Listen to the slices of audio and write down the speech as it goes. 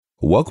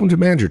Welcome to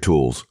Manager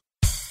Tools.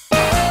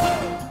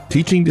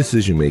 Teaching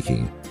Decision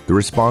Making, the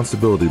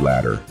Responsibility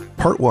Ladder,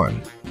 Part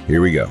 1.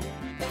 Here we go.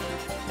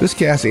 This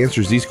cast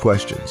answers these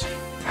questions.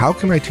 How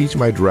can I teach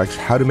my directs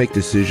how to make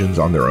decisions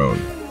on their own?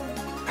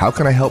 How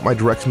can I help my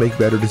directs make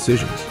better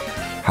decisions?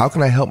 How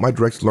can I help my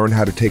directs learn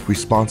how to take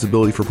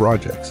responsibility for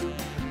projects?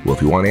 Well,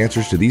 if you want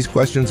answers to these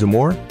questions and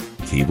more,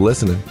 keep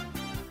listening.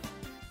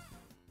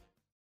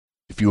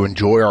 If you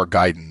enjoy our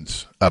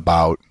guidance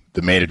about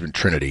the management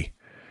trinity,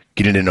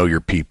 getting to know your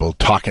people,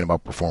 talking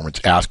about performance,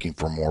 asking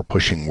for more,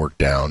 pushing work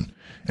down,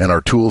 and our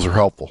tools are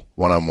helpful,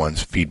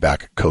 one-on-ones,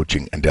 feedback,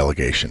 coaching, and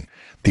delegation.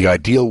 The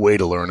ideal way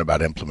to learn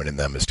about implementing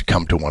them is to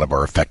come to one of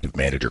our effective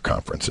manager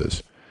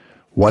conferences.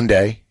 One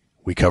day,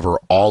 we cover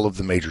all of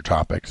the major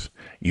topics.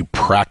 You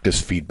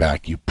practice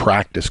feedback, you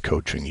practice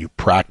coaching, you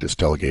practice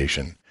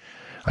delegation.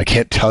 I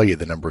can't tell you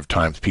the number of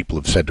times people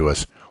have said to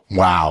us,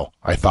 wow,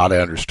 I thought I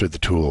understood the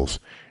tools.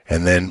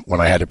 And then when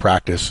I had to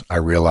practice, I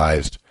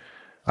realized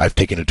I've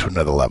taken it to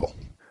another level.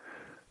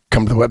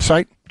 Come to the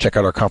website, check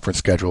out our conference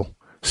schedule,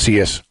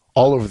 see us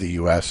all over the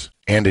U.S.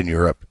 and in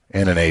Europe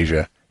and in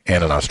Asia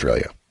and in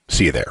Australia.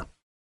 See you there.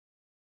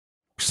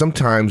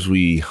 Sometimes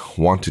we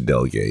want to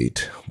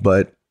delegate,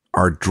 but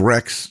our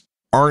directs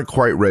aren't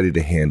quite ready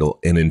to handle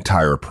an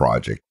entire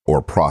project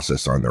or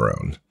process on their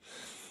own.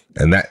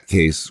 In that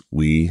case,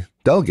 we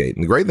delegate.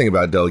 And the great thing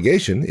about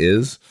delegation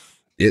is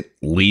it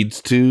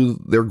leads to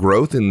their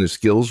growth and the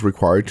skills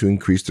required to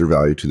increase their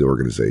value to the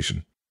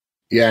organization.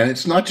 Yeah, and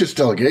it's not just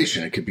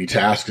delegation. It could be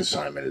task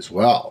assignment as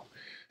well.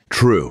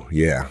 True,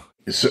 yeah.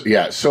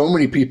 So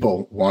many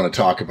people want to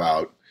talk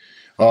about,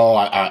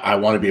 I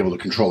want to be able to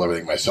control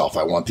everything myself.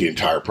 I want the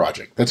entire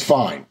project. That's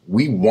fine.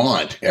 We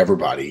want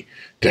everybody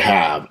to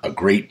have a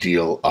great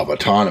deal of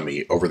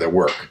autonomy over their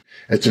work.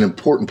 It's an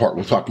important part.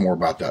 We'll talk more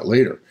about that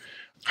later.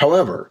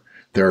 However,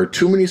 there are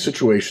too many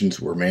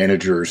situations where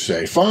managers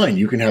say, fine,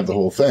 you can have the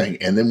whole thing.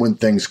 And then when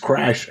things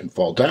crash and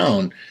fall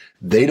down,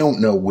 they don't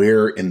know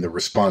where in the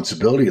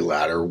responsibility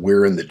ladder,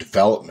 where in the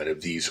development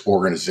of these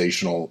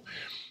organizational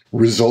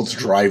results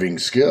driving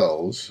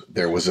skills,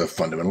 there was a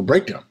fundamental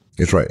breakdown.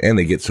 That's right. And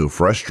they get so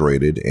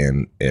frustrated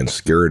and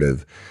scared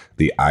of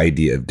the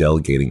idea of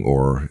delegating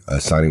or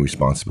assigning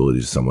responsibility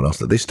to someone else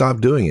that they stop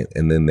doing it.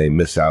 And then they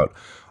miss out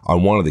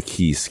on one of the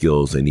key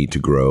skills they need to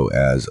grow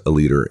as a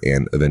leader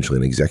and eventually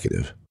an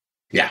executive.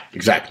 Yeah,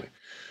 exactly.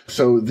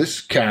 So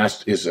this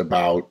cast is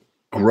about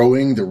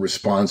growing the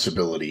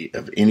responsibility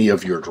of any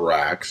of your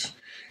directs.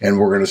 And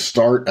we're going to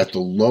start at the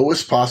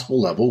lowest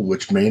possible level,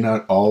 which may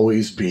not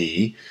always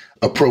be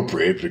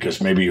appropriate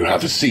because maybe you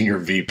have a senior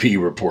VP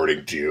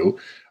reporting to you.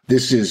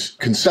 This is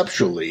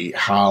conceptually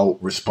how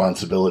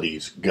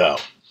responsibilities go.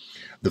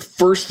 The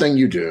first thing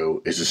you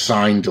do is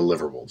assign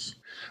deliverables.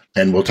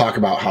 And we'll talk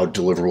about how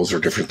deliverables are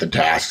different than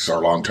tasks.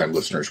 Our longtime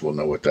listeners will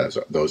know what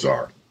those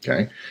are.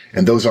 Okay.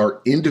 And those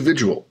are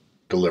individual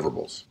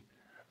deliverables.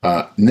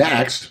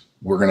 Next,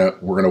 we're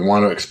gonna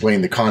want to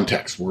explain the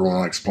context. We're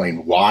going to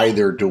explain why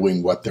they're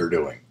doing what they're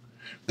doing.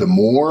 The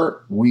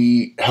more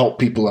we help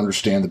people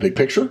understand the big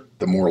picture,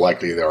 the more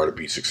likely they are to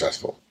be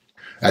successful.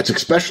 That's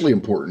especially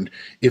important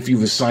if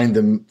you've assigned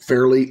them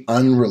fairly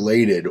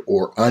unrelated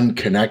or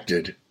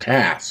unconnected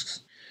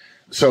tasks.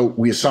 So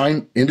we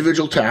assign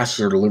individual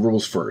tasks or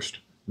deliverables first.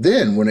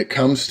 Then when it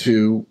comes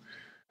to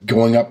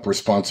going up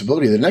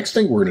responsibility, the next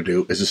thing we're going to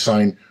do is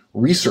assign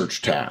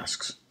research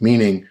tasks,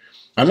 meaning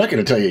I'm not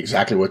going to tell you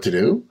exactly what to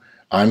do.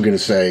 I'm going to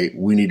say,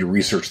 we need to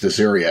research this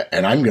area,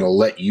 and I'm going to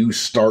let you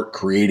start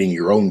creating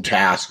your own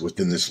task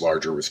within this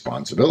larger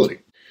responsibility.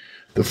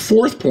 The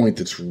fourth point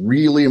that's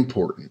really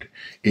important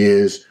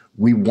is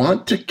we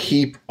want to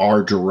keep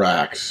our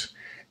directs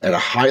at a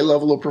high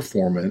level of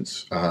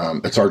performance.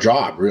 It's our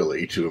job,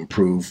 really, to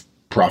improve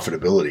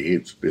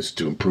profitability. It's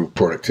to improve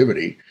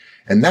productivity.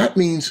 And that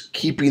means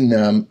keeping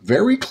them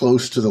very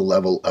close to the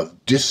level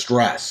of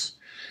distress.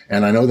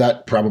 And I know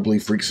that probably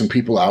freaks some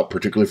people out,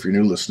 particularly if you're a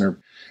new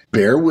listener.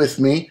 Bear with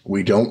me.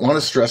 We don't want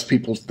to stress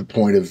people to the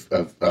point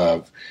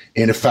of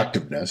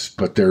ineffectiveness,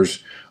 but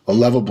there's a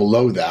level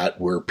below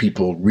that where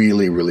people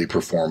really, really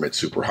perform at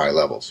super high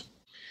levels.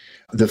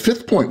 The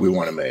fifth point we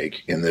want to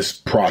make in this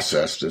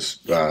process,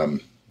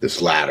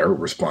 this ladder,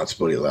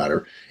 responsibility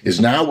ladder, is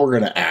now we're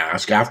going to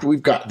ask, after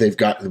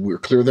we're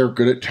clear they're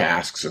good at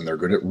tasks and they're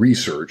good at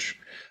research,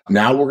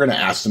 now we're going to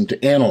ask them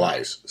to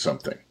analyze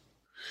something.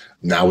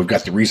 Now we've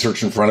got the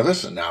research in front of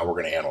us, and now we're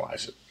going to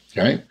analyze it,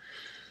 okay?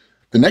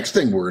 The next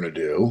thing we're going to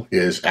do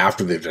is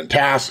after they've done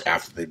tasks,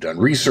 after they've done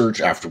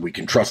research, after we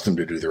can trust them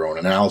to do their own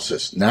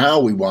analysis, now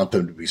we want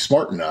them to be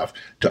smart enough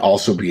to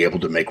also be able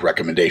to make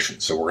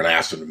recommendations. So we're going to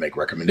ask them to make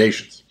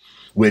recommendations,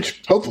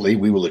 which hopefully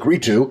we will agree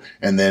to,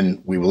 and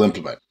then we will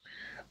implement.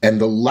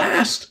 And the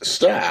last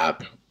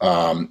step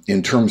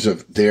in terms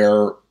of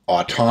their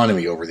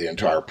autonomy over the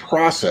entire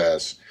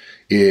process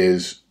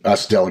is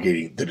us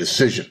delegating the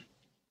decision.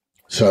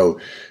 So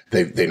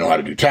they know how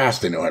to do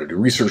tasks, they know how to do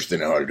research, they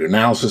know how to do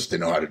analysis, they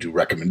know how to do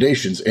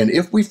recommendations. And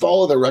if we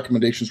follow their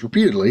recommendations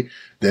repeatedly,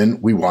 then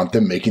we want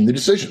them making the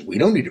decision. We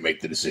don't need to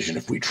make the decision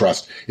if we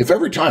trust. If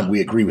every time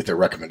we agree with their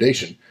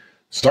recommendation,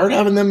 Start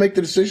having them make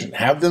the decision.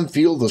 Have them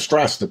feel the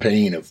stress, the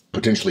pain of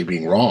potentially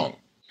being wrong.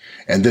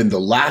 And then the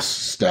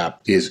last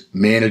step is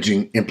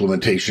managing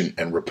implementation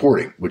and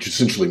reporting, which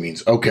essentially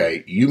means,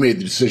 okay, you made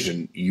the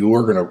decision.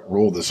 You're going to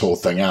roll this whole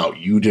thing out.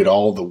 You did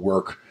all the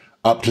work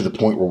up to the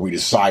point where we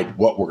decide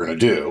what we're going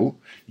to do.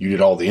 You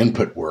did all the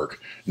input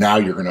work. Now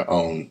you're going to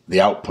own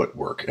the output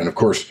work. And of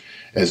course,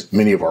 as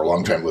many of our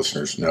longtime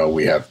listeners know,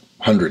 we have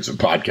hundreds of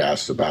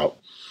podcasts about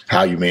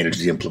how you manage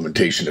the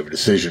implementation of a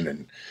decision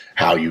and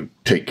how you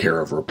take care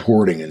of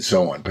reporting and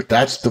so on. But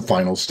that's the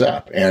final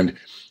step. And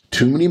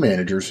too many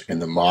managers in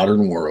the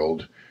modern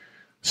world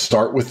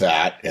start with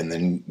that and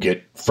then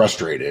get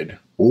frustrated,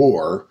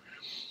 or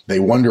they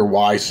wonder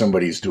why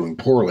somebody's doing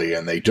poorly,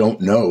 and they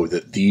don't know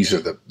that these are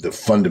the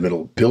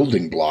fundamental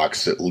building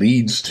blocks that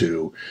leads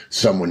to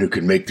someone who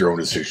can make their own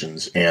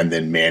decisions and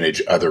then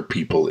manage other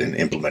people in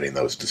implementing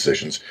those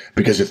decisions.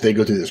 Because if they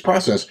go through this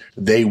process,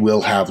 they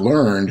will have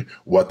learned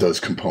what those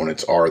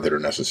components are that are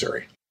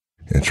necessary.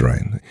 That's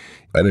right.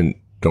 I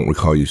don't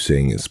recall you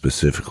saying it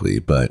specifically,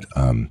 but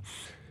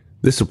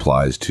this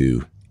applies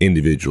to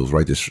individuals,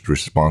 right? This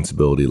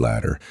responsibility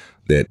ladder,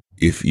 that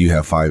if you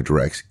have 5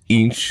 directs,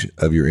 each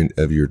of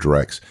your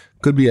directs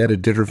could be at a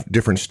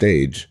different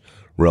stage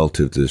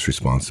relative to this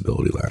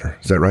responsibility ladder.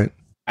 Is that right?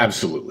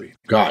 Absolutely.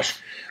 Gosh,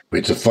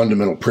 it's a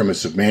fundamental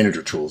premise of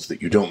manager tools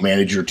that you don't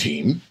manage your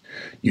team.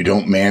 You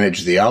don't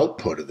manage the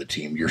output of the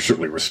team. You're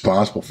certainly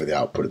responsible for the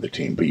output of the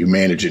team, but you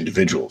manage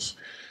individuals.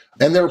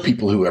 And there are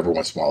people who every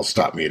once in a while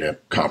stop me at a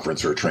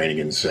conference or a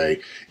training and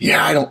say,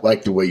 yeah, I don't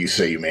like the way you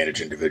say you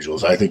manage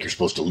individuals. I think you're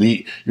supposed to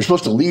lead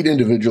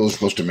individuals, you're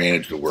supposed to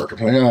manage the work.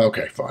 I'm like, oh,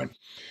 okay, fine.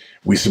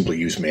 We simply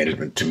use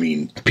management to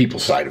mean the people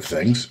side of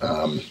things.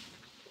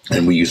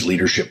 And we use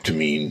leadership to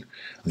mean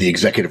the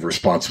executive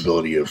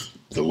responsibility of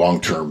the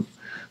long-term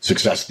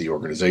success of the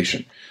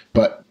organization.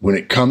 But when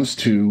it comes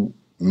to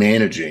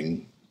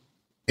managing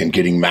and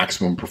getting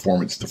maximum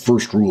performance, the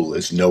first rule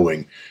is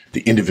knowing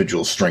the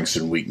individual strengths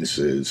and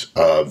weaknesses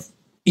of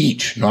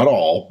each, not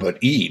all, but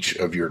each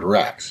of your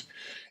directs.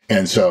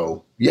 And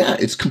so, yeah,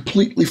 it's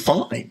completely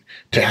fine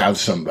to have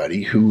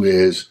somebody who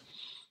is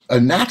a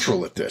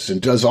natural at this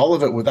and does all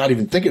of it without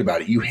even thinking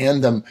about it. You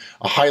hand them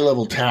a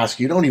high-level task,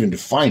 you don't even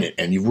define it,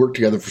 and you've worked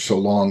together for so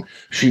long,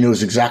 she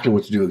knows exactly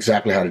what to do,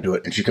 exactly how to do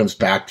it, and she comes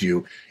back to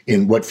you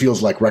in what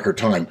feels like record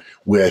time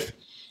with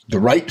the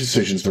right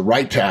decisions, the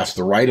right tasks,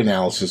 the right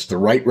analysis, the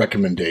right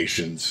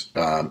recommendations,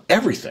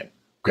 everything.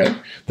 Okay.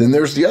 Then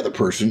there's the other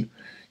person,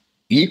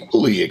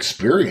 equally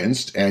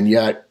experienced and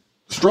yet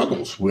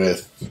struggles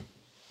with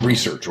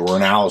research or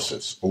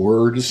analysis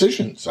or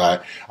decisions.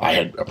 I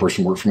had a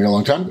person work for me a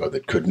long time ago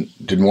that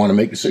didn't want to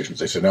make decisions.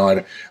 They said, no,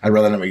 I'd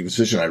rather not make a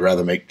decision. I'd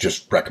rather make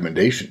just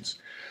recommendations.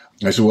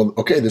 And I said, well,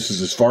 okay, this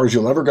is as far as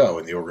you'll ever go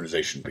in the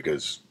organization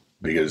because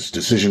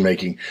decision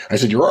making, I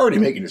said, you're already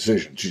making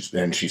decisions.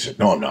 And she said,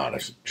 no, I'm not. I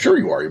said, sure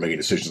you are. You're making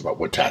decisions about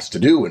what tasks to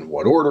do and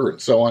what order and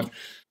so on.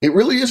 It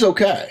really is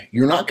okay.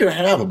 You're not going to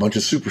have a bunch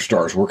of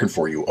superstars working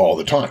for you all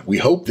the time. We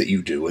hope that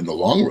you do in the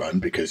long run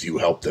because you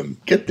help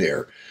them get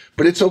there.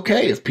 But it's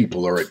okay if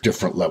people are at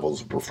different levels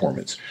of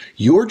performance.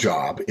 Your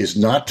job is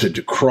not to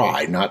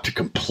decry, not to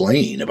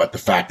complain about the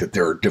fact that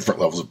there are different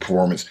levels of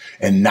performance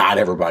and not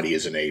everybody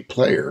is an A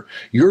player.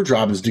 Your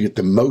job is to get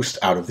the most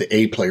out of the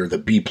A player, the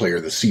B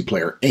player, the C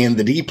player, and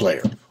the D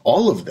player,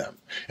 all of them.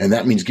 And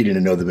that means getting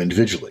to know them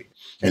individually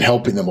and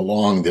helping them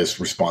along this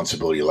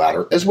responsibility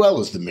ladder, as well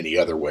as the many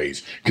other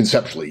ways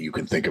conceptually you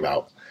can think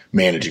about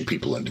managing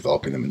people and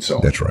developing them and so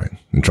on. That's right.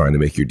 And trying to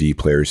make your D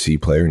players C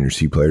player and your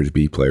C players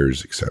B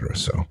players, et cetera.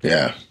 So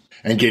yeah.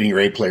 And getting your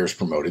A players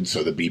promoted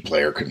so the B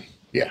player can,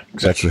 yeah.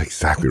 Exactly. That's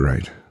exactly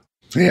right.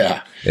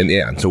 Yeah.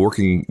 And so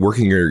working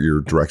your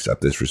directs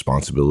up this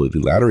responsibility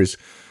ladder is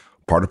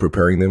part of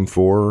preparing them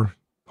for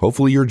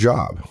hopefully your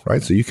job,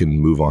 right? So you can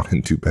move on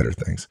and do better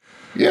things.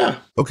 Yeah.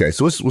 Okay.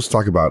 So let's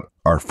talk about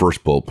our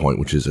first bullet point,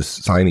 which is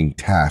assigning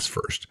tasks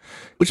first,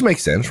 which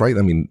makes sense, right?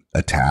 I mean,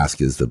 a task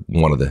is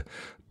one of the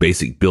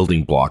basic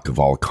building block of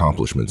all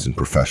accomplishments in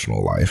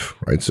professional life,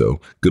 right? So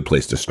good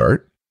place to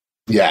start.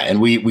 Yeah.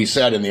 And we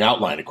said in the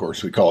outline, of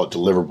course, we call it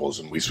deliverables,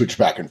 and we switch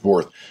back and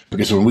forth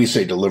because when we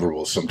say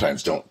deliverables,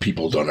 sometimes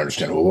people don't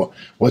understand, well,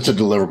 what's a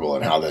deliverable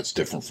and how that's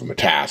different from a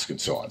task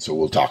and so on. So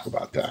we'll talk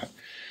about that.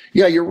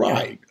 Yeah, you're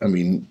right. I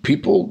mean,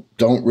 people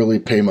don't really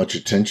pay much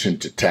attention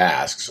to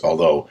tasks,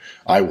 although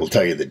I will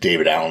tell you that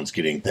David Allen's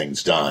Getting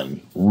Things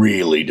Done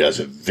really does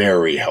a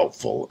very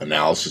helpful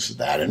analysis of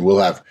that. And we'll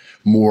have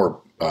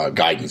more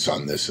guidance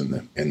on this in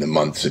the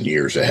months and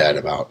years ahead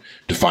about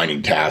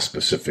defining tasks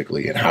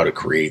specifically and how to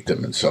create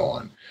them and so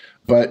on.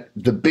 But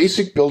the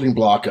basic building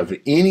block of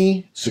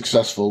any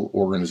successful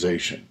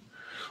organization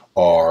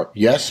are,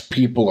 yes,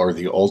 people are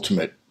the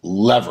ultimate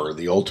lever,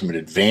 the ultimate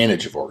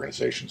advantage of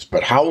organizations.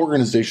 But how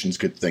organizations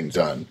get things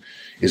done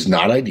is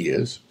not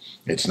ideas,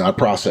 it's not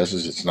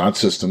processes, it's not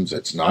systems,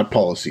 it's not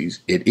policies.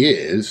 It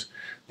is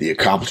the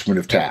accomplishment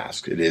of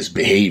tasks. It is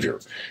behavior.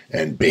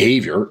 And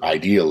behavior,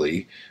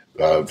 ideally,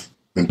 of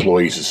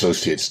employees,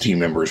 associates, team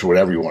members,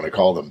 whatever you want to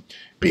call them,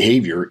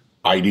 behavior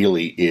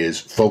ideally is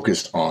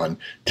focused on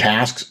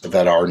tasks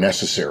that are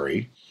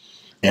necessary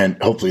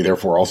and hopefully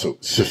therefore also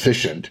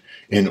sufficient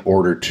in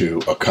order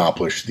to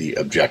accomplish the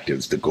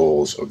objectives, the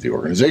goals of the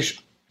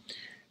organization.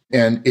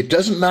 And it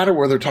doesn't matter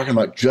whether they're talking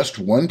about just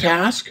one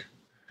task,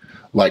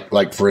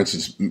 like for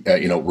instance,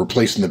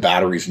 replacing the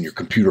batteries in your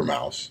computer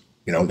mouse.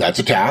 That's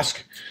a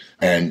task.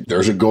 And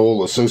there's a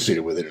goal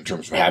associated with it in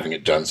terms of having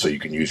it done so you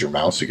can use your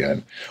mouse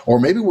again. Or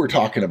maybe we're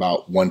talking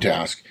about one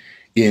task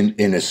in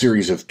a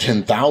series of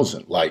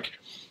 10,000, like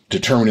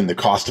determining the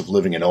cost of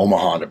living in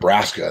Omaha,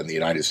 Nebraska in the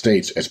United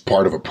States as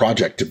part of a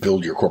project to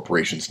build your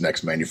corporation's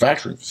next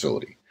manufacturing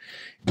facility.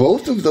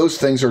 Both of those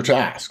things are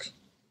tasks.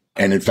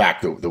 And in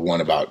fact, the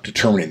one about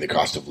determining the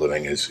cost of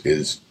living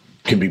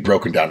can be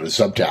broken down into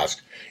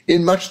subtasks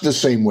in much the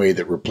same way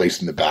that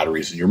replacing the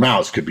batteries in your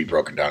mouse could be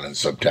broken down into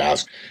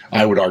subtasks.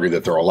 I would argue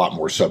that there are a lot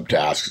more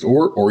subtasks,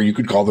 or you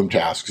could call them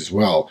tasks as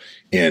well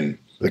in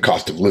the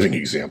cost of living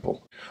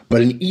example.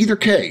 But in either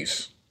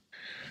case,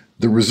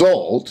 the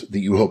result that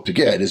you hope to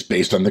get is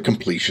based on the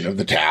completion of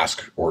the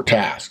task or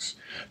tasks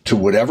to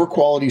whatever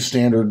quality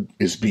standard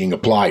is being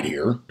applied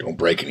here. Don't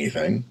break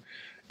anything.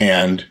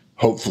 And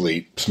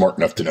hopefully smart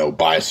enough to know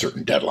by a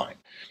certain deadline.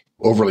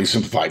 Overly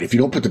simplified. If you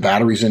don't put the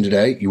batteries in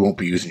today, you won't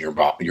be using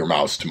your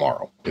mouse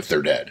tomorrow if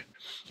they're dead.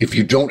 If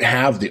you don't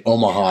have the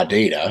Omaha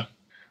data,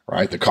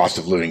 right, the cost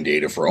of living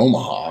data for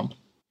Omaha,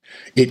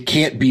 it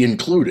can't be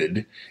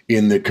included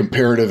in the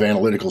comparative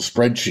analytical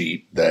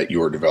spreadsheet that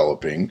you're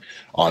developing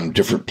on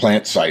different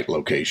plant site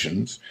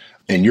locations.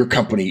 And your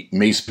company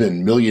may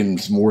spend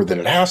millions more than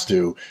it has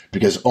to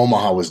because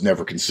Omaha was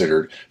never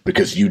considered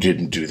because you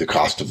didn't do the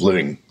cost of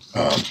living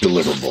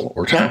deliverable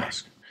or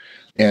task.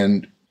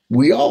 And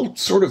we all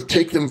sort of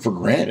take them for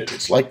granted.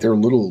 It's like they're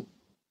little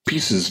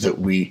pieces that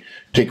we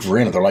take for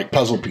granted. They're like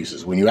puzzle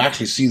pieces. When you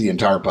actually see the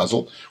entire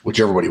puzzle, which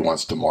everybody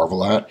wants to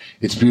marvel at,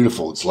 it's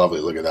beautiful. It's lovely.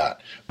 Look at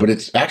that. But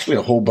it's actually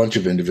a whole bunch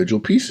of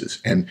individual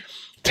pieces. And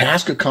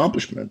task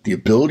accomplishment, the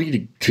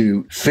ability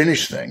to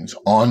finish things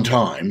on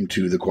time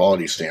to the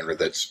quality standard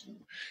that's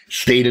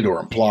stated or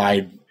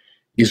implied,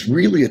 is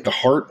really at the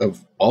heart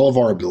of all of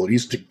our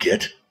abilities to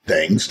get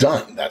things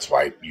done. That's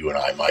why you and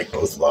I, Mike,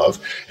 both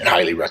love and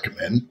highly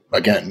recommend,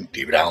 again,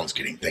 David Allen's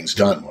Getting Things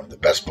Done, one of the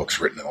best books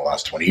written in the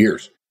last 20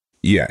 years.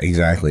 Yeah,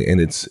 exactly.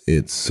 And it's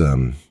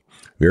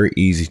very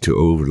easy to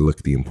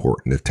overlook the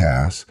importance of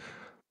tasks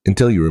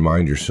until you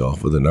remind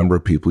yourself with a number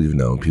of people you've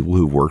known, people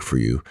who've worked for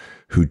you,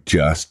 who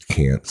just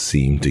can't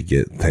seem to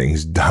get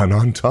things done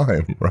on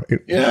time, right?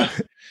 Yeah.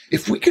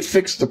 If we could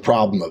fix the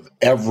problem of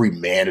every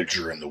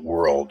manager in the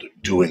world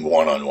doing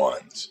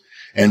one-on-ones,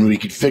 and we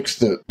could fix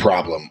the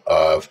problem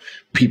of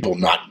people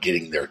not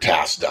getting their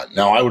tasks done.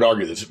 Now, I would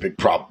argue there's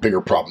a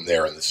bigger problem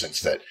there in the sense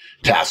that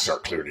tasks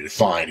aren't clearly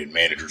defined and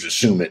managers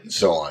assume it and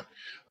so on.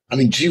 I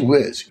mean, gee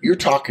whiz, you're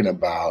talking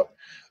about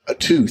a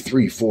 2,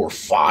 3, 4,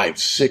 5,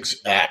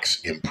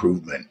 6x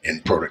improvement in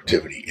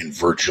productivity in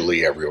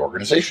virtually every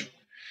organization.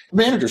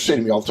 Managers say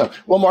to me all the time,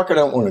 well, Mark, I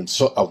don't want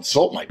to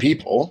insult my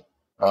people.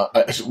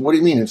 I said, what do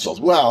you mean insult?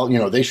 Well,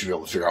 they should be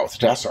able to figure out what the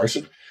tasks are. I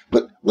said,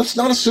 but let's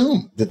not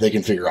assume that they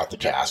can figure out the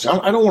task.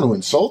 I don't want to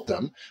insult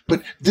them,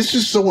 but this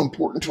is so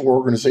important to our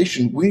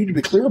organization. We need to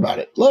be clear about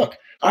it. Look,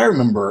 I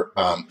remember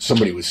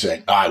somebody was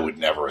saying, I would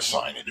never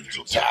assign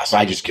individual tasks.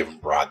 I just give them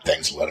broad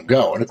things and let them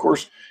go. And of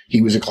course, he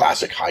was a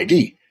classic high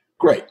D.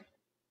 Great.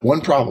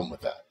 One problem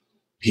with that.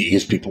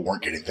 His people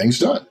weren't getting things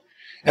done.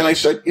 And I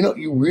said,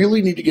 you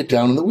really need to get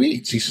down in the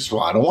weeds. He says,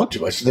 well, I don't want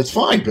to. I said, that's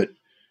fine, but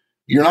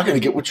you're not going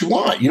to get what you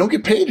want. You don't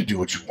get paid to do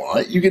what you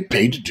want. You get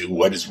paid to do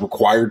what is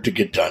required to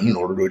get done in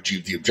order to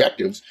achieve the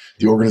objectives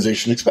the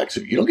organization expects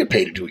of you. You don't get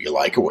paid to do what you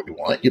like or what you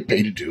want. You get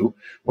paid to do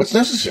what's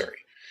necessary.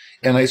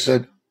 And I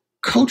said,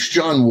 Coach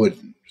John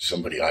Wooden,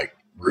 somebody I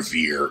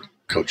revere,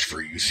 coached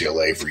for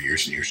UCLA for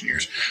years and years and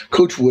years.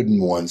 Coach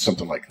Wooden won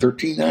something like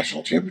 13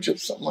 national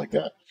championships, something like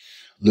that.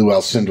 Lou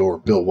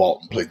Alcindor, Bill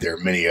Walton played there,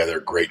 many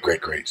other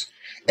greats.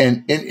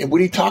 And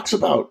when he talks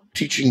about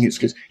teaching his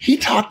kids, he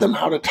taught them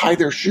how to tie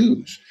their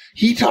shoes.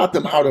 He taught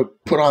them how to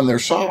put on their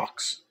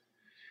socks.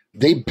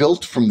 They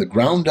built from the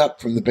ground up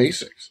from the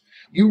basics.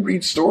 You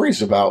read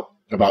stories about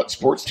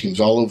sports teams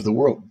all over the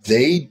world.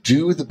 They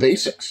do the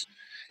basics.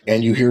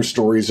 And you hear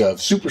stories of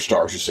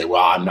superstars who say,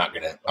 well, I'm not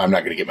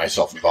going to get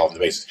myself involved in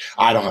the basics.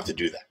 I don't have to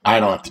do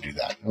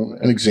that.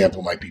 An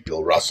example might be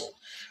Bill Russell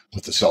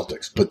with the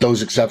Celtics, but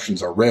those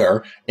exceptions are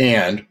rare.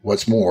 And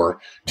what's more,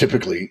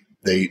 typically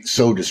they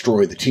so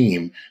destroy the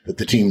team that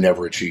the team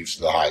never achieves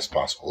the highest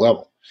possible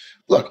level.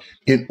 Look,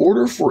 in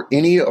order for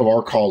any of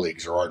our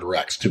colleagues or our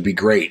directs to be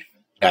great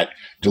at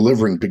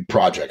delivering big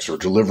projects or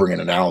delivering an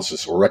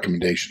analysis or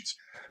recommendations,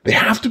 they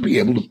have to be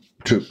able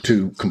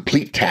to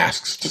complete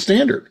tasks to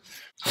standard.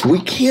 We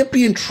can't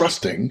be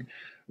entrusting,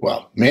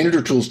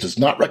 Manager Tools does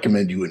not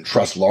recommend you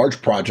entrust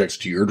large projects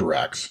to your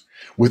directs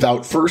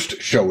without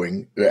first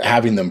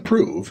having them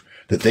prove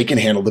that they can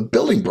handle the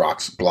building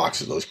blocks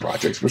of those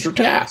projects, which are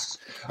tasks.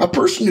 A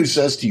person who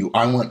says to you,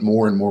 I want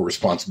more and more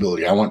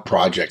responsibility, I want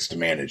projects to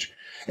manage,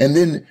 and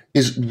then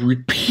is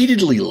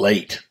repeatedly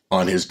late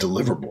on his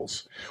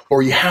deliverables,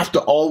 or you have to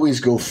always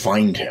go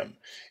find him.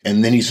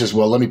 And then he says,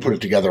 well, let me put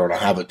it together and I'll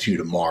have it to you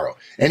tomorrow.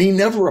 And he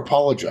never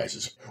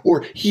apologizes,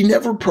 or he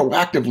never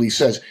proactively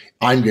says,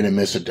 I'm going to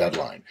miss a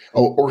deadline.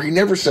 Or he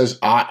never says,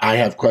 I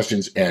have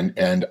questions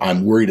and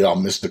I'm worried I'll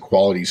miss the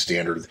quality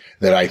standard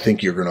that I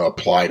think you're going to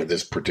apply to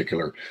this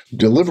particular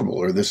deliverable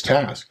or this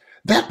task.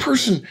 That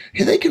person,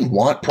 they can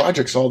want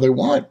projects all they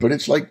want, but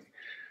it's like,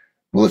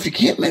 well, if you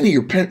can't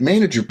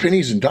manage your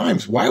pennies and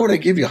dimes, why would I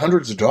give you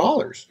hundreds of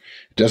dollars?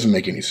 It doesn't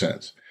make any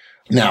sense.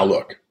 Now,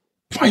 look,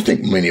 I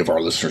think many of our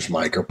listeners,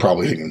 Mike, are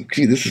probably thinking,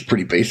 gee, this is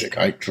pretty basic.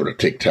 I sort of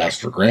take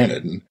tasks for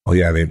granted. And oh,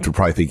 yeah, they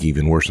probably think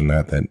even worse than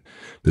that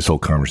this whole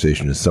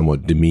conversation is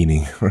somewhat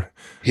demeaning.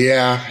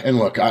 Yeah, and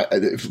look,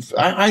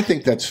 I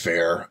think that's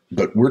fair,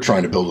 but we're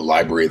trying to build a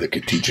library that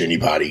could teach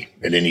anybody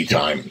at any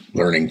time,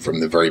 learning from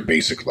the very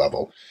basic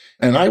level.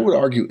 And I would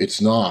argue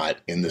it's not,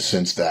 in the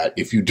sense that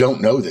if you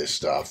don't know this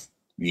stuff,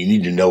 you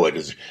need to know it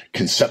as a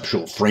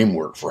conceptual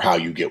framework for how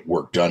you get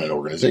work done in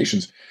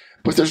organizations.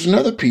 But there's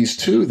another piece,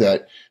 too,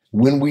 that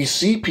when we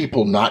see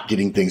people not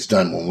getting things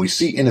done, when we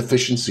see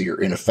inefficiency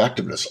or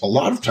ineffectiveness, a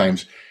lot of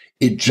times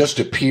it just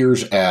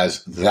appears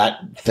as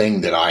that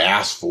thing that I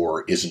asked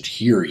for isn't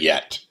here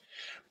yet.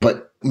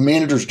 But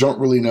managers don't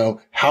really know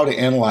how to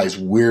analyze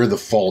where the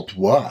fault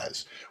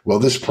was. Well,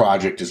 this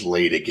project is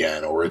late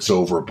again, or it's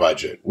over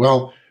budget.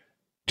 Well,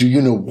 do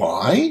you know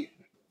why?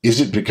 Is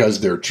it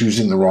because they're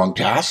choosing the wrong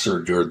tasks,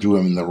 or they're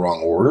doing them in the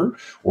wrong order,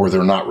 or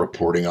they're not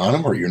reporting on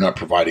them, or you're not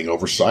providing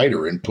oversight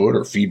or input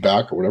or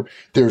feedback or whatever?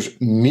 There's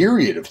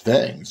myriad of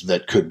things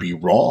that could be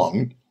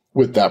wrong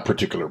with that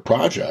particular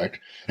project.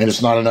 And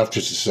it's not enough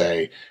just to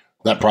say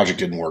that project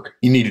didn't work.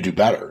 You need to do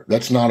better.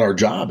 That's not our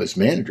job as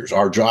managers.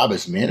 Our job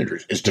as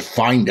managers is to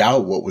find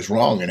out what was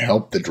wrong and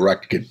help the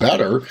direct get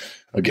better,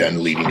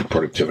 again, leading to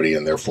productivity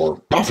and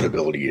therefore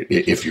profitability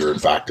if you're in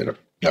fact in a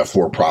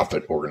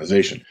for-profit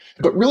organization.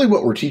 But really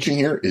what we're teaching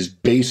here is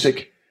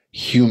basic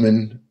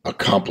human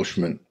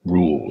accomplishment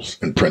rules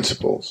and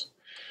principles.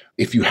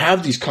 If you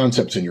have these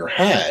concepts in your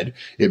head,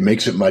 it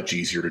makes it much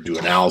easier to do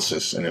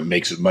analysis, and it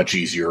makes it much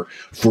easier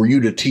for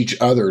you to teach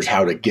others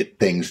how to get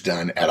things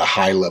done at a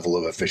high level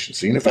of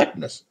efficiency and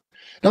effectiveness.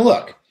 Now,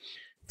 look,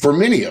 for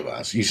many of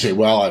us, you say,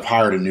 well, I've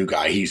hired a new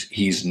guy.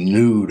 He's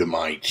new to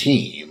my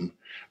team.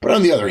 But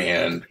on the other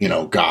hand,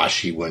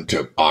 gosh, he went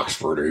to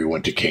Oxford, or he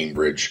went to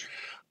Cambridge,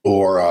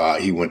 or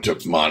he went to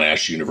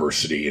Monash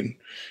University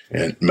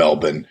in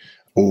Melbourne,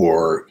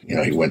 or,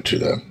 he went to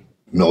the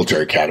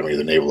military academy,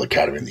 the Naval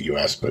Academy in the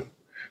U.S., but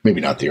maybe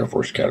not the Air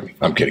Force Academy.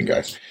 I'm kidding,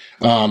 guys.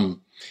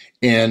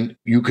 And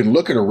you can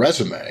look at a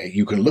resume,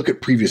 you can look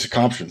at previous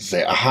accomplishments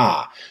and say,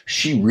 aha,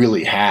 she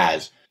really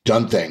has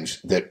done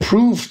things that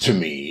prove to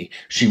me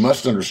she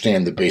must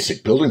understand the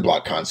basic building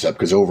block concept,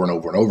 because over and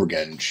over and over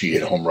again, she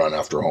hit home run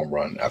after home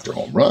run after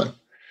home run.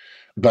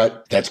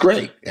 But that's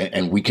great.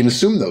 And we can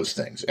assume those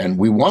things. And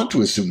we want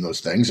to assume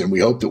those things. And we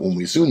hope that when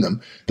we assume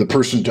them, the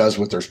person does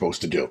what they're supposed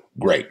to do.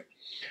 Great.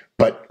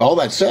 But all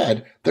that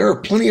said, there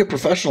are plenty of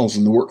professionals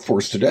in the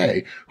workforce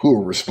today who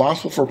are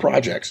responsible for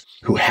projects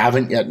who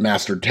haven't yet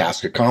mastered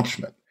task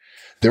accomplishment.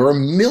 There are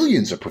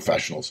millions of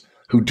professionals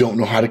who don't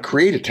know how to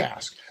create a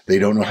task. They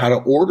don't know how to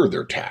order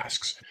their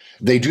tasks.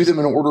 They do them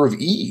in order of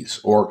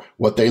ease, or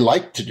what they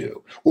like to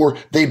do. Or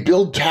they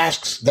build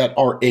tasks that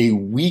are a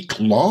week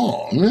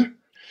long,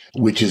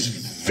 which is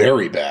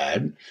very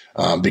bad,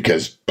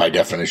 because by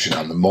definition,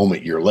 on the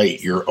moment you're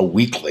late, you're a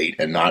week late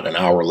and not an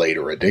hour late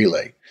or a day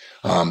late.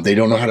 They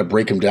don't know how to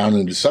break them down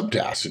into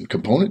subtasks and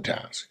component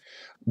tasks.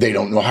 They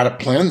don't know how to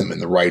plan them in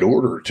the right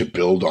order to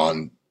build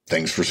on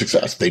things for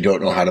success. They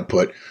don't know how to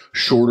put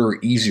shorter,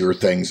 easier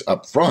things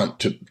up front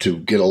to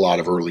get a lot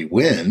of early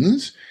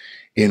wins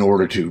in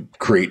order to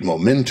create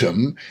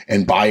momentum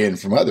and buy-in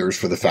from others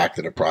for the fact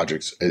that a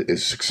project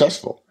is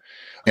successful.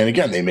 And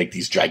again, they make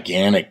these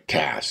gigantic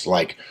tasks,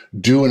 like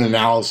do an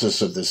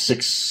analysis of the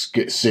 6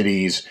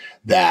 cities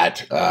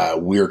that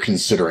we're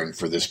considering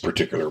for this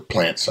particular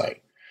plant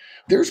site.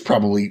 There's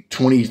probably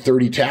 20,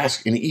 30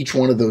 tasks in each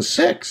one of those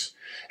 6.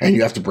 And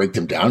you have to break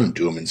them down and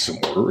do them in some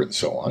order and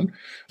so on.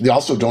 They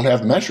also don't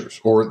have measures,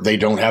 or they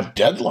don't have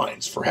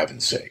deadlines, for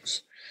heaven's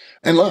sakes.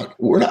 And look,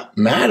 we're not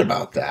mad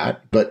about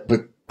that, but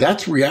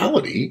that's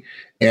reality.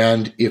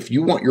 And if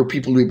you want your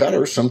people to be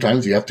better,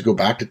 sometimes you have to go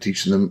back to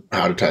teaching them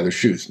how to tie their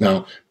shoes.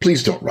 Now,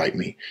 please don't write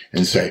me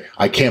and say,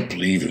 I can't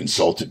believe you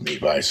insulted me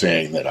by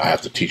saying that I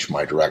have to teach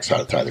my directs how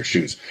to tie their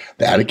shoes.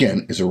 That,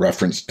 again, is a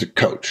reference to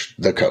Coach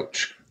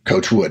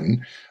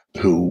Wooden,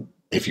 who,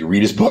 if you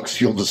read his books,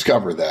 you'll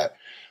discover that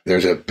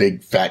there's a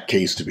big fat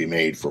case to be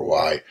made for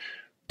why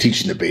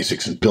teaching the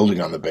basics and building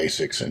on the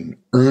basics and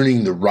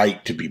earning the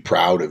right to be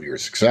proud of your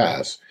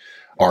success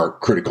are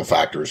critical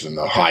factors in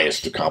the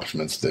highest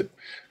accomplishments that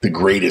the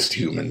greatest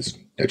humans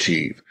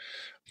achieve.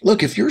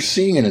 Look, if you're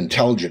seeing an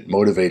intelligent,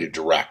 motivated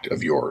direct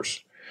of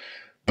yours,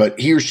 but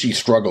he or she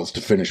struggles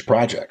to finish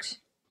projects,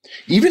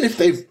 even if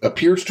they've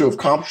appears to have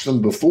accomplished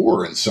them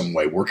before in some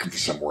way, working for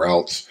somewhere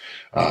else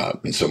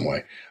in some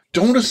way,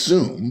 don't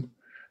assume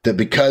that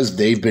because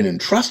they've been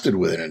entrusted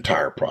with an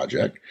entire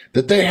project,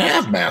 that they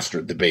have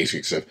mastered the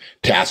basics of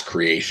task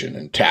creation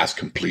and task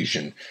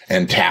completion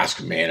and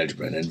task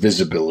management and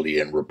visibility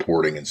and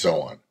reporting and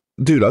so on.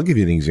 Dude, I'll give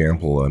you an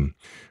example.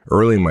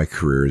 Early in my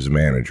career as a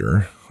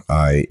manager,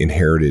 I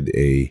inherited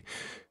a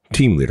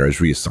team leader. I was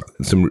reassigned.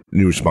 Some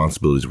new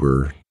responsibilities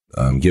were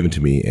given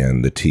to me,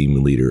 and the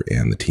team leader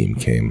and the team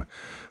came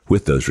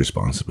with those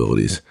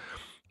responsibilities.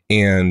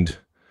 And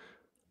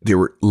they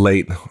were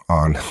late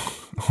on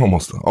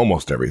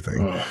almost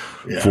everything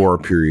for a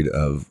period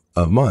of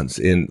months.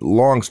 And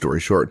long story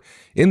short,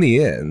 in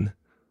the end,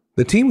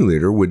 the team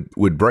leader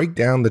would break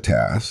down the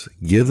tasks,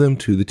 give them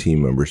to the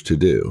team members to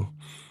do,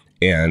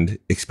 and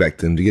expect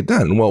them to get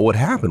done. Well, what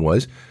happened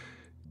was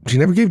she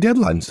never gave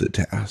deadlines to the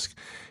task.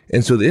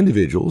 And so the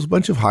individuals, a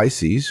bunch of high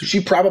C's. She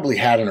probably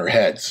had in her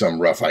head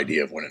some rough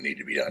idea of when it needed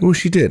to be done. Well,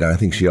 she did. I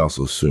think she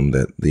also assumed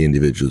that the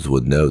individuals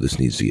would know this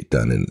needs to get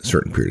done in a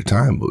certain period of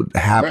time. But what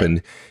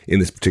happened in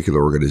this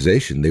particular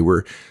organization,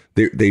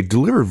 they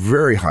delivered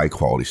very high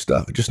quality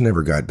stuff. It just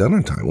never got done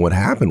on time. What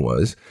happened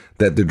was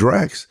that the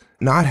directs,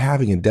 not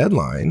having a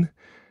deadline,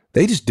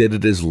 they just did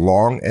it as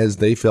long as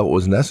they felt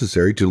was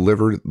necessary to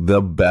deliver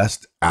the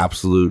best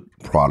absolute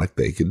product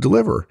they could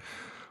deliver.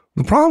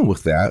 The problem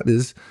with that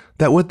is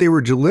that what they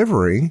were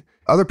delivering,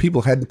 other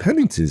people had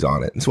dependencies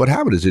on it. And so what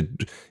happened is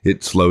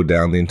it slowed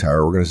down the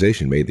entire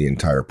organization, made the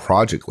entire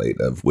project late,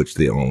 of which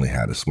they only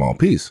had a small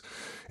piece.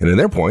 And in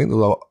their point,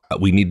 well,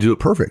 we need to do it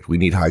perfect. We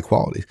need high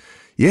quality.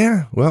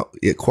 Yeah, well,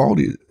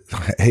 quality,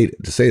 I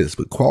hate to say this,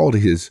 but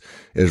quality is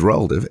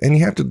relative, and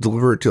you have to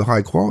deliver it to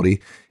high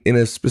quality in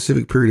a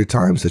specific period of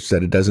time such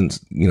that it doesn't,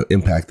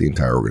 impact the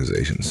entire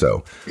organization.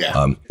 So,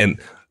 and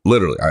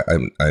literally,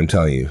 I'm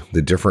telling you,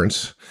 the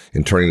difference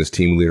in turning this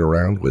team leader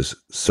around was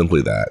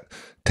simply that.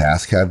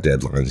 Tasks have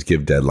deadlines,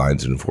 give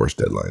deadlines, and enforce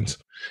deadlines.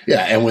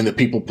 Yeah, and when the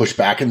people push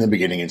back in the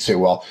beginning and say,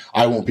 well,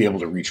 I won't be able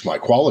to reach my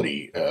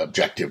quality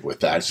objective with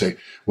that, I say,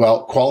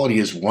 well, quality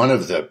is one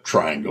of the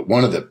triangle,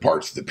 one of the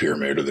parts of the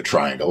pyramid or the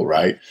triangle,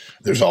 right?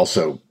 There's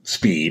also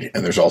speed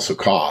and there's also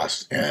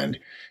cost. And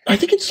I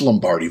think it's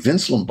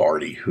Vince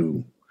Lombardi,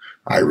 who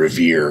I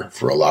revere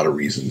for a lot of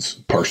reasons,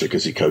 partially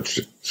because he coached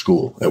at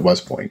school at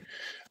West Point.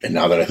 And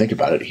now that I think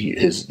about it,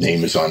 his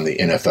name is on the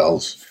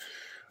NFL's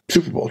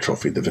Super Bowl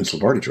trophy, the Vince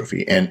Lombardi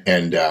trophy. And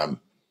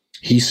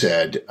he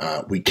said,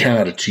 we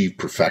cannot achieve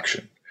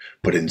perfection,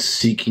 but in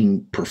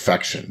seeking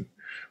perfection,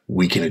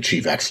 we can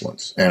achieve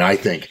excellence. And I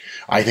think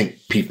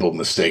people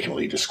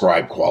mistakenly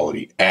describe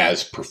quality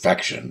as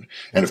perfection.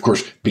 And of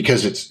course,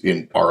 because it's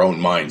in our own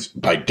minds,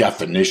 by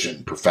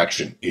definition,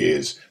 perfection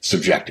is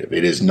subjective.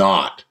 It is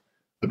not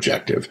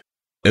objective.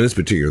 In this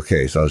particular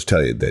case, I'll just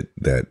tell you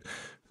that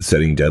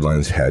setting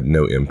deadlines had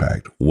no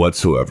impact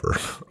whatsoever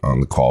on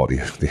the quality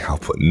of the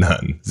output.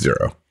 None.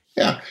 Zero.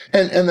 Yeah.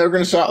 And they're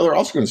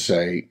also going to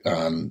say,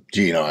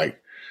 gee,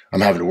 I'm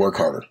having to work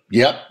harder.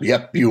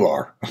 Yep, you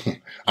are.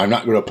 I'm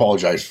not going to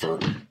apologize for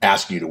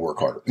asking you to work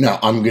harder. Now,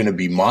 I'm going to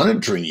be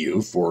monitoring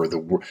you for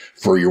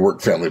your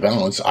work-family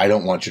balance. I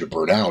don't want you to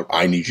burn out.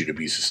 I need you to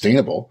be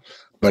sustainable.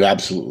 But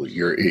absolutely,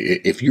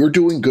 if you're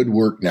doing good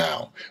work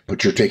now,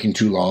 but you're taking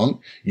too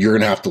long, you're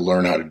going to have to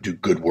learn how to do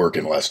good work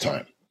in less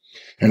time.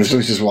 And if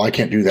somebody says, well, I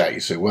can't do that, you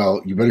say, well,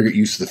 you better get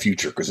used to the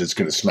future because it's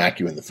going to smack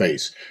you in the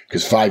face.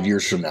 Because 5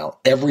 years from now,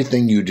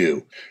 everything you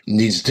do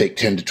needs to take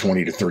 10 to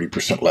 20 to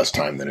 30% less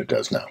time than it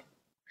does now.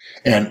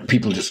 And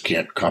people just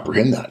can't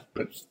comprehend that,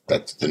 but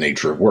that's the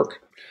nature of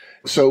work.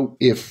 So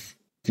if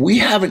we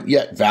haven't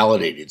yet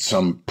validated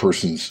some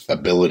person's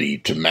ability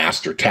to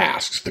master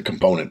tasks, the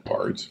component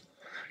parts,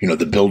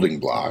 the building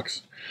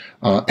blocks,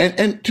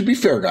 and to be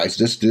fair, guys,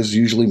 this does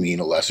usually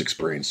mean a less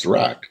experienced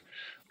direct.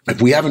 If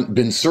we haven't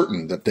been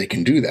certain that they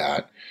can do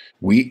that,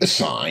 we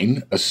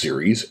assign a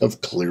series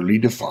of clearly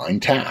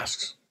defined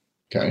tasks.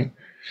 Okay.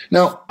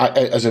 Now,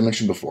 as I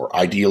mentioned before,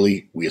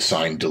 ideally, we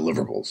assign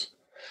deliverables.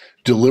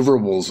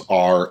 Deliverables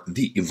are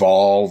the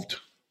evolved,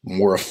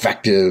 more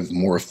effective,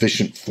 more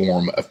efficient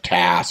form of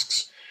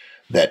tasks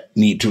that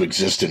need to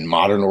exist in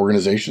modern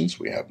organizations.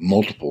 We have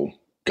multiple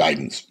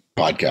guidance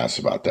podcasts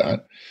about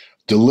that.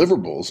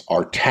 Deliverables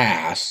are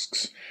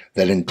tasks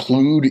that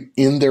include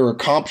in their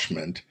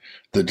accomplishment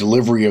the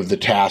delivery of the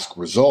task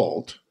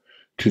result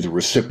to the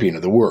recipient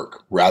of the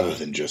work rather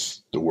than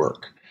just the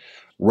work.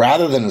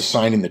 Rather than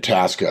assigning the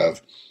task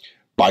of,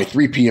 by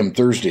 3 p.m.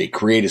 Thursday,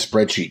 create a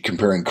spreadsheet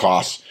comparing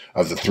costs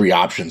of the 3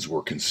 options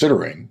we're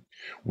considering,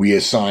 we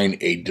assign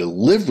a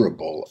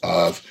deliverable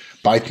of,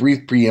 by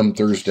 3 p.m.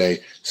 Thursday,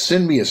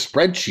 send me a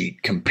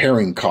spreadsheet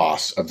comparing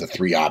costs of the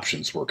 3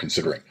 options we're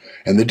considering.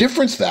 And the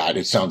difference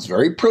it sounds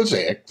very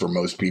prosaic for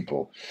most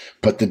people,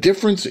 but the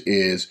difference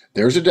is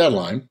there's a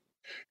deadline,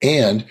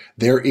 and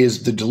there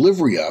is the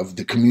delivery of,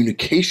 the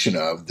communication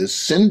of, the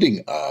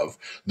sending of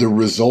the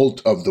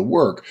result of the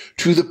work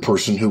to the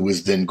person who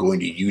is then going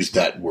to use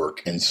that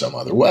work in some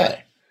other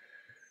way.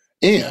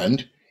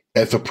 And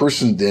if a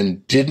person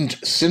then didn't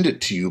send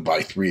it to you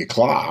by 3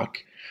 o'clock,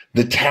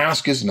 the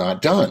task is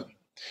not done.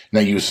 Now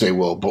you say,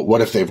 well, but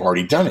what if they've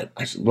already done it?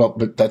 I said, well,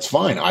 but that's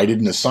fine. I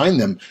didn't assign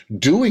them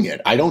doing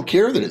it. I don't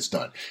care that it's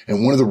done.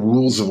 And one of the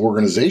rules of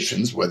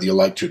organizations, whether you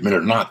like to admit it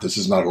or not, this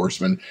is not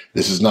Horstman,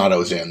 this is not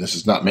Ozan, this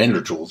is not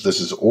Manager Tools, this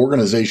is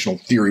organizational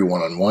theory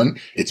 101.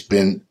 It's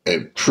been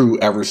true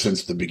ever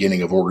since the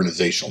beginning of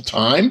organizational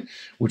time,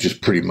 which is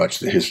pretty much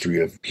the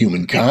history of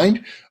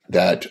humankind,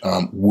 that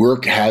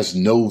work has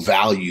no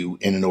value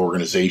in an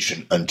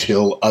organization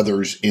until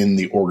others in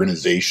the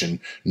organization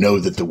know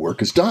that the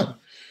work is done.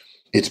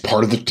 It's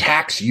part of the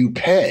tax you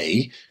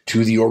pay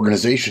to the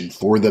organization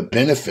for the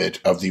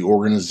benefit of the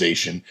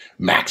organization,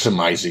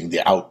 maximizing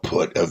the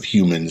output of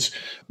humans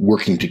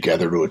working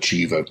together to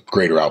achieve a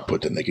greater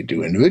output than they could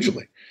do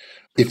individually.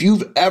 If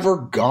you've ever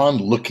gone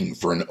looking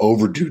for an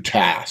overdue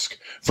task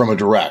from a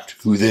direct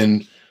who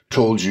then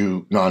told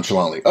you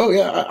nonchalantly, oh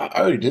yeah,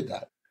 I already did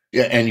that.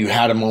 Yeah, and you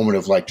had a moment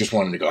of like just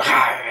wanting to go,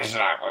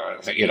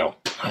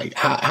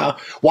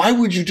 why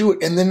would you do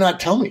it and then not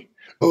tell me?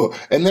 Oh,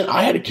 and then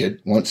I had a kid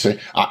once say,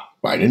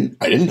 I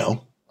didn't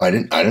know. I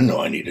didn't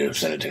know I needed to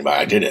send it to anybody.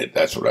 I did it.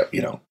 That's what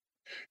Now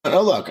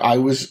look, I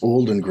was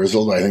old and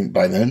grizzled. I think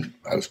by then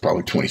I was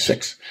probably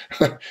 26.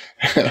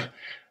 I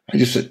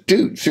just said,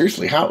 dude,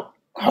 seriously, how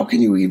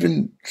can you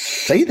even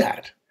say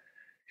that?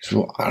 He said,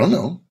 well, I don't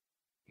know.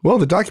 Well,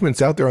 the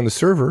document's out there on the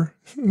server.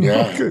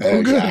 Yeah, good.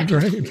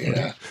 Exactly. Good, great.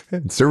 Yeah.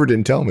 The server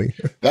didn't tell me.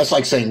 That's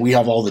like saying we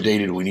have all the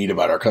data we need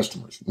about our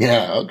customers.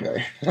 Yeah,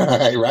 okay.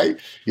 Right?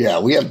 Yeah,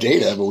 we have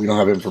data, but we don't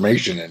have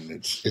information, and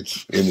it's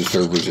in the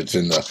servers, it's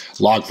in the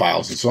log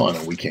files and so on,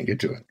 and we can't get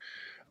to it.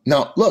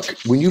 Now, look,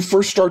 when you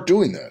first start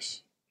doing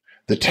this,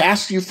 the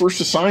tasks you first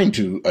assign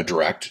to a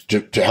direct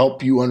to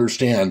help you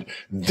understand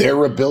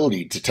their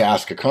ability to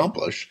task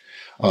accomplish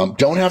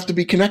don't have to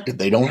be connected.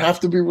 They don't have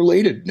to be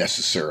related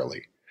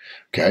necessarily.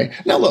 Okay.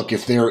 Now, look,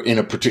 if they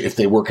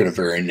work in a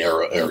very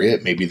narrow area,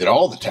 it may be that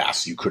all the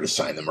tasks you could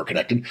assign them are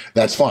connected.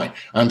 That's fine.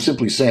 I'm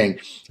simply saying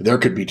there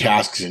could be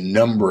tasks in a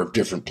number of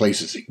different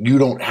places. You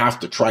don't have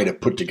to try to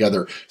put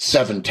together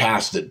 7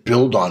 tasks that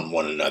build on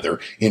one another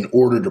in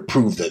order to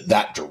prove that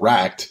that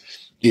direct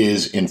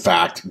is, in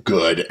fact,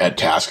 good at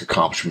task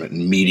accomplishment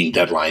and meeting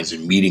deadlines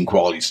and meeting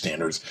quality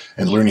standards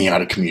and learning how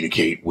to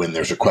communicate when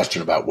there's a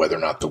question about whether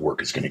or not the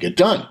work is going to get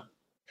done.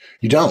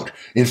 You don't.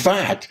 In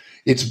fact,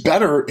 it's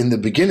better in the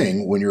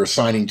beginning when you're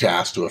assigning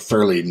tasks to a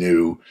fairly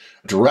new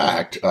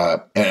direct.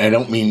 And I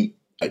don't mean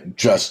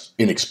just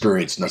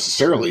inexperience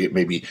necessarily. It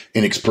may be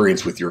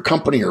inexperience with your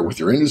company or with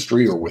your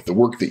industry or with the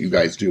work that you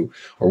guys do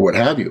or what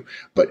have you.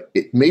 But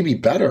it may be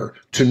better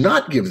to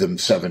not give them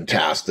 7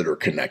 tasks that are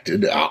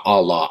connected,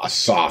 a la a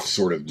soft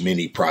sort of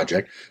mini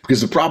project. Because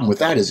the problem with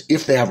that is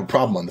if they have a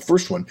problem on the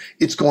first one,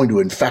 it's going to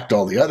infect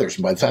all the others.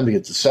 And by the time they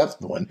get to the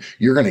 7th one,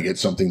 you're going to get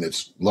something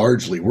that's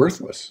largely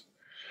worthless.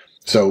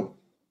 So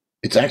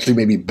it's actually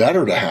maybe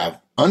better to have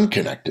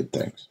unconnected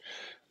things.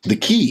 The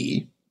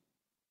key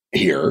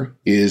here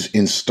is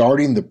in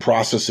starting the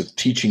process of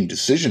teaching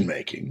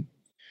decision-making,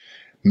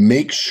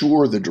 make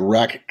sure the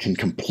direct can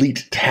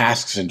complete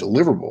tasks and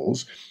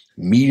deliverables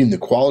meeting the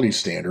quality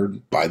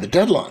standard by the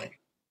deadline.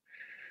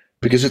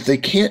 Because if they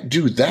can't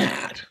do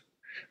that,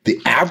 the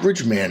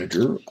average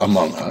manager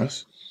among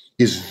us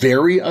is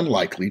very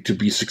unlikely to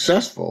be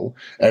successful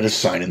at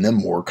assigning them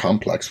more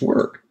complex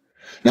work.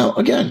 Now,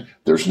 again,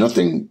 there's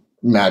nothing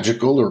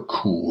magical or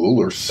cool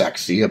or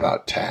sexy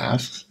about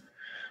tasks,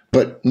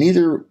 but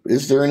neither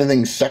is there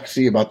anything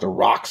sexy about the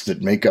rocks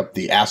that make up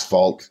the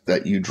asphalt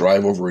that you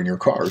drive over in your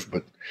cars.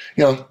 But,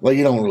 you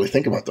don't really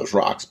think about those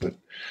rocks, but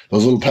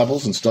those little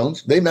pebbles and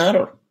stones, they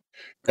matter.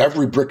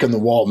 Every brick in the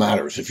wall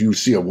matters. If you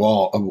see a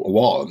wall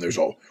and there's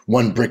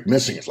one brick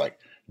missing, it's like,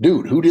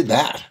 dude, who did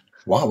that?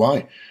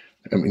 Why?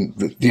 I mean,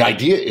 the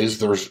idea is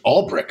there's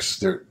all bricks.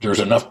 There's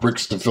enough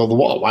bricks to fill the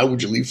wall. Why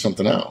would you leave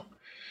something out?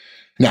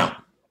 Now,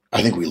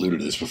 I think we alluded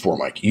to this before,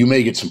 Mike. You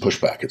may get some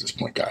pushback at this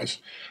point, guys.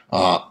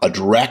 A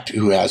direct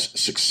who has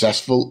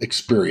successful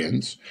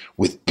experience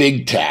with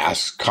big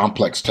tasks,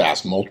 complex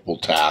tasks, multiple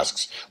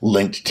tasks,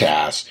 linked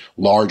tasks,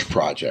 large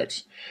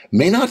projects,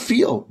 may not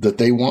feel that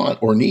they want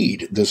or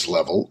need this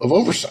level of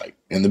oversight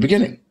in the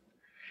beginning.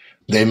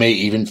 They may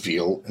even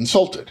feel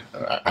insulted.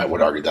 I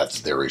would argue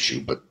that's their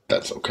issue, but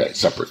that's okay.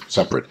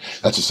 Separate.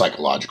 That's a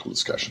psychological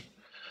discussion.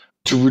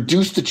 To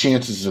reduce the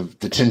chances of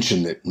the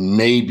tension that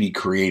may be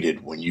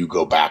created when you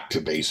go back to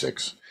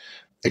basics,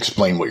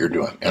 explain what you're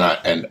doing.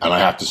 And I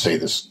have to say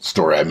this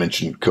story. I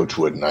mentioned Coach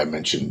Wood and I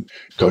mentioned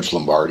Coach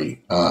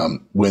Lombardi.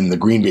 When the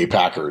Green Bay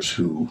Packers,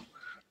 who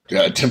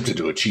attempted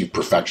to achieve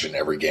perfection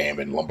every game,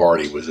 and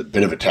Lombardi was a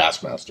bit of a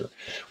taskmaster,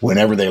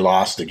 whenever they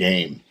lost the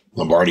game,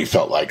 Lombardi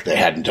felt like they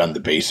hadn't done the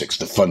basics,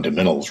 the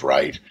fundamentals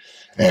right.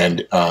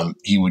 And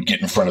he would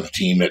get in front of the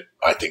team at,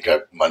 I think,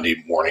 a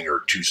Monday morning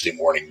or Tuesday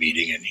morning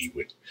meeting, and he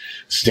would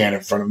stand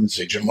in front of them and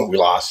say, gentlemen, we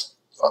lost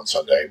on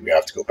Sunday. We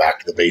have to go back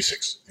to the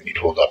basics. And he'd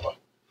hold up a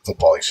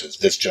football. He says,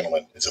 this,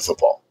 gentleman, is a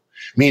football.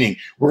 Meaning,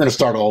 we're going to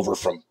start over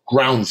from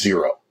ground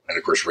zero. And,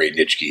 of course, Ray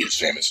Nitschke, his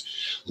famous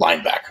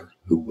linebacker,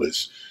 who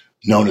was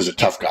known as a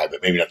tough guy,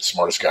 but maybe not the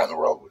smartest guy in the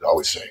world, would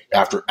always say,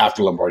 after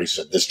Lombardi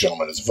said, this,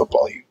 gentleman, is a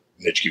football, he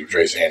Nitschke would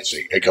raise his hand and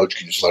say, hey, coach,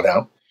 can you slow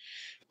down?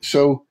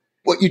 So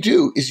what you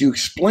do is you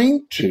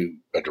explain to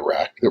a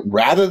direct that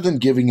rather than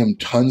giving him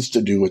tons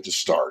to do at the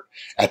start,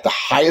 at the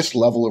highest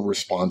level of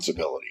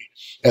responsibility,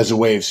 as a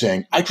way of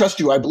saying, I trust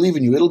you, I believe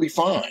in you, it'll be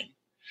fine.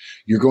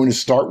 You're going to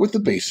start with the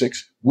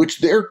basics, which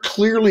they're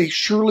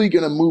surely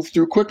going to move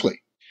through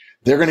quickly.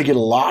 They're going to get a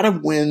lot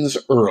of wins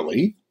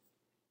early.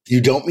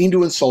 You don't mean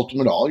to insult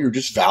them at all. You're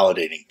just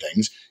validating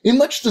things in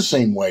much the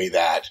same way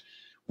that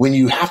when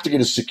you have to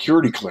get a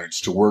security clearance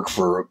to work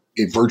for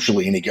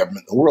virtually any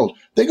government in the world,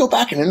 they go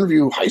back and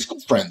interview high school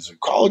friends and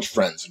college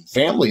friends and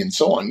family and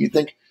so on. You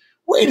think,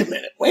 wait a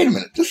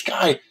minute. This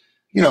guy,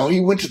 he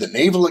went to the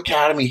Naval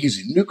Academy. He's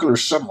a nuclear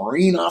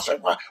submarine officer.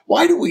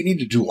 Why do we need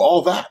to do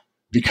all that?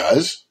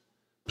 Because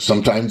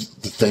sometimes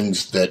the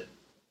things that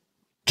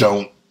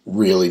don't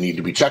really need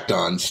to be checked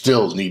on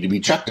still need to be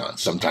checked on.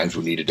 Sometimes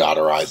we need to dot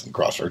our I's and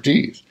cross our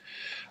T's.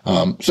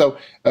 So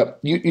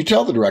you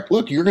tell the direct,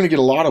 look, you're going to get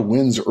a lot of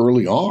wins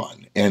early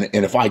on. And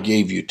if I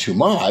gave you too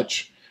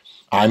much,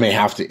 I may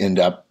have to end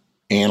up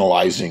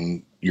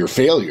analyzing your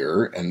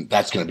failure, and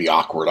that's going to be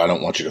awkward. I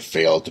don't want you to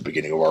fail at the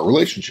beginning of our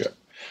relationship.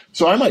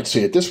 So I might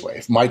say it this way.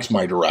 If Mike's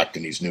my direct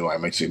and he's new, I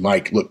might say,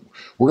 Mike, look,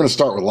 we're going to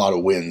start with a lot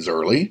of wins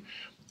early.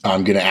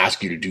 I'm going to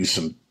ask you to do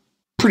some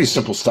pretty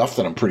simple stuff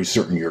that I'm pretty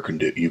certain you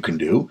can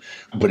do.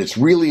 But it's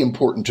really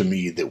important to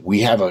me that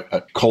we have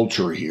a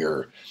culture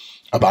here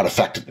about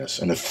effectiveness.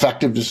 And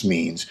effectiveness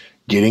means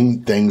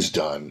getting things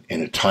done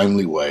in a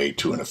timely way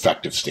to an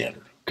effective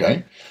standard,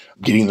 okay?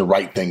 Getting the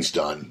right things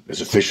done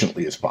as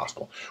efficiently as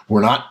possible.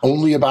 We're not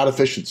only about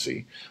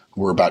efficiency,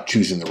 we're about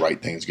choosing the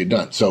right things to get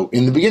done. So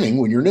in the beginning,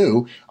 when you're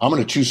new, I'm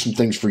going to choose some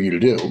things for you to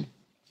do.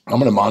 I'm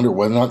going to monitor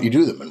whether or not you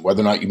do them and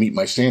whether or not you meet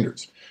my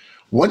standards.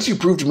 Once you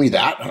prove to me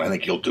that, and I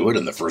think you'll do it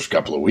in the first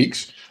couple of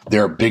weeks,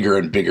 there are bigger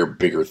and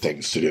bigger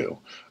things to do.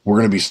 We're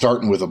going to be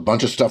starting with a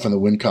bunch of stuff in the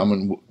win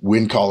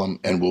column,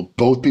 and we'll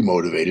both be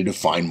motivated to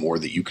find more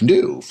that you can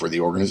do for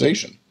the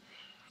organization.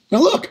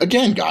 Now look,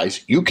 again,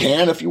 guys, you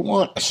can, if you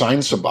want,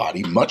 assign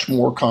somebody much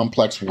more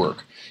complex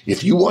work.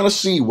 If you want to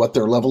see what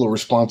their level of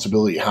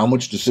responsibility, how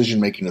much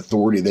decision-making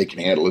authority they can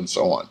handle, and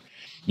so on,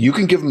 you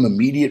can give them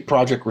immediate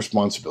project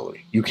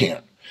responsibility. You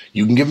can.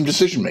 You can give them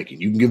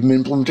decision-making. You can give them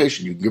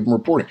implementation. You can give them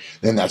reporting.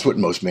 Then that's what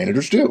most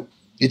managers do.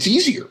 It's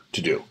easier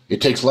to do.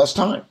 It takes less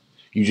time.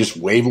 You just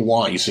wave a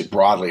wand. You say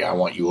broadly, I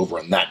want you over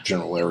in that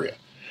general area.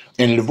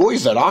 And it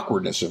avoids that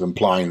awkwardness of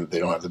implying that they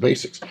don't have the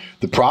basics.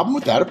 The problem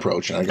with that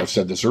approach, and I think I've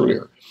said this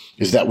earlier,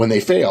 is that when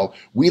they fail,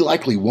 we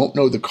likely won't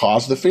know the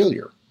cause of the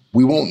failure.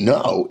 We won't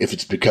know if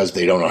it's because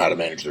they don't know how to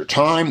manage their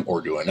time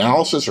or do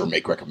analysis or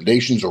make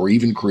recommendations or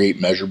even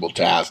create measurable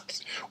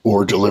tasks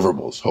or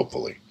deliverables,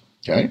 hopefully.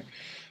 Okay?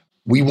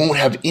 We won't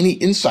have any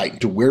insight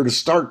into where to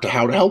start to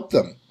how to help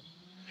them.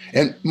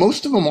 And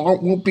most of them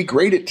won't be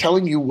great at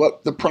telling you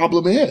what the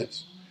problem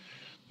is.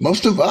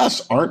 Most of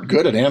us aren't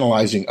good at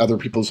analyzing other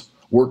people's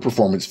work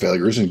performance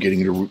failures and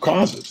getting to root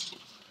causes.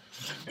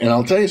 And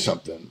I'll tell you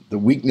something, the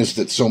weakness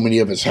that so many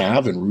of us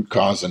have in root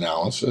cause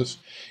analysis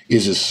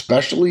is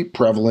especially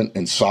prevalent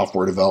in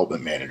software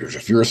development managers.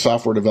 If you're a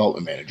software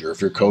development manager,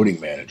 if you're a coding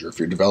manager, if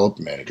you're a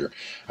development manager,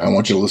 I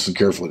want you to listen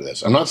carefully to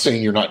this. I'm not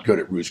saying you're not good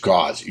at root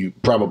cause. You're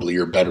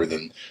better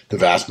than the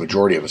vast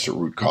majority of us at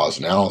root cause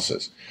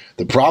analysis.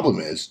 The problem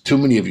is, too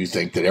many of you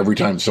think that every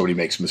time somebody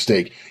makes a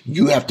mistake,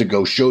 you have to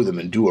go show them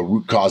and do a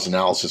root cause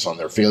analysis on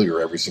their failure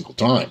every single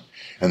time.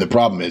 And the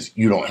problem is,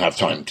 you don't have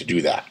time to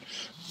do that.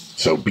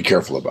 So be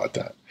careful about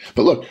that.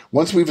 But look,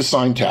 once we've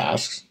assigned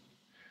tasks,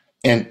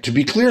 and to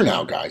be clear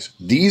now, guys,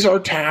 these are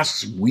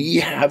tasks we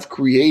have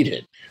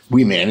created.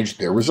 We manage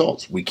their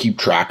results. We keep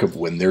track of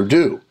when they're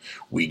due.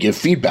 We give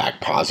feedback,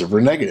 positive or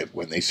negative,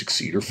 when they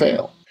succeed or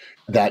fail.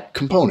 That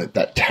component,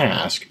 that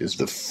task, is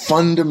the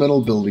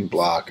fundamental building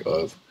block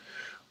of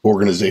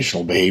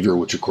organizational behavior,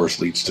 which of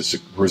course leads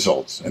to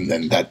results. And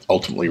then that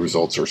ultimately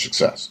results or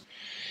success.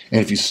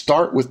 And if you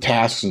start with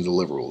tasks and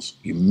deliverables,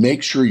 you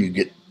make sure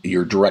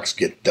your directs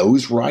get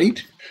those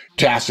right.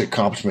 Task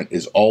accomplishment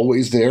is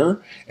always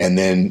there, and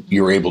then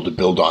you're able to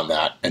build on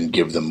that and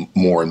give them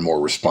more and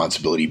more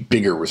responsibility,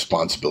 bigger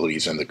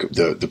responsibilities, and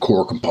the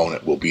core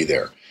component will be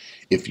there.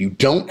 If you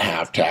don't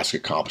have task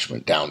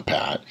accomplishment down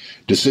pat,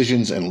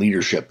 decisions and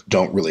leadership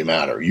don't really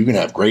matter. You can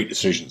have great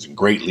decisions and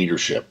great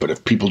leadership, but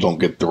if people don't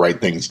get the right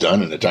things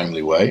done in a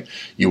timely way,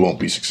 you won't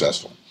be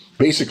successful.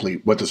 Basically,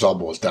 what this all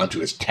boils down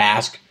to is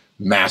task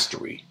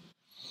mastery.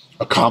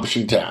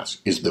 Accomplishing tasks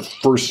is the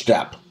first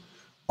step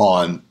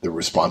on the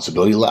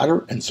responsibility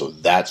ladder, and so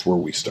that's where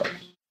we start.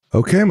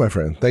 Okay, my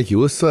friend. Thank you.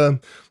 Let's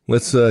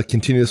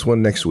continue this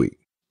one next week.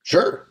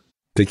 Sure.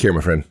 Take care,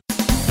 my friend.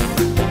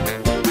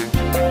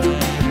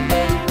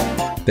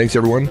 Thanks,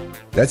 everyone.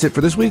 That's it for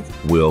this week.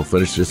 We'll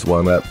finish this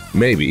one up,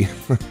 maybe,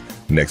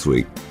 next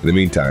week. In the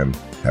meantime,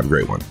 have a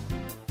great one.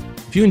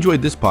 If you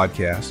enjoyed this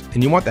podcast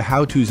and you want the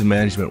how-tos of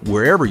management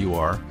wherever you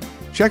are,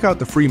 check out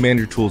the free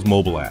Manager Tools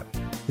mobile app.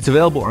 It's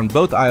available on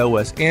both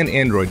iOS and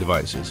Android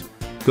devices.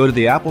 Go to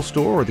the Apple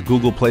Store or the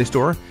Google Play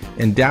Store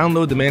and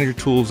download the Manager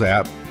Tools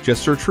app.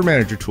 Just search for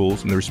Manager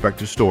Tools in the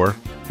respective store,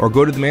 or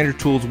go to the Manager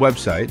Tools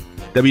website,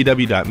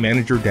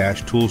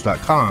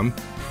 www.manager-tools.com,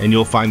 and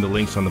you'll find the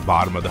links on the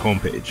bottom of the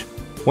homepage.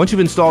 Once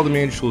you've installed the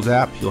Manager Tools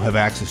app, you'll have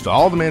access to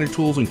all the Manager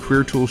Tools and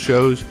Career Tools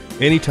shows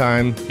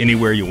anytime,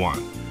 anywhere you want.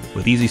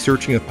 With easy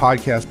searching of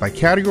podcasts by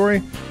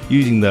category,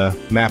 using the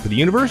map of the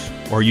universe,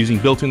 or using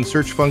built-in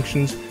search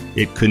functions,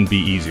 it couldn't be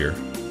easier.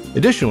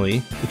 Additionally,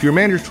 if you're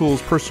Manager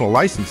Tools personal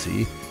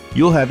licensee,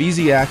 you'll have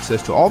easy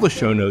access to all the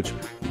show notes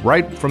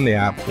right from the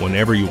app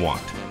whenever you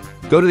want.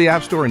 Go to the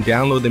App Store and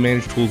download the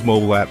Manager Tools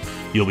mobile app.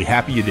 You'll be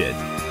happy you did.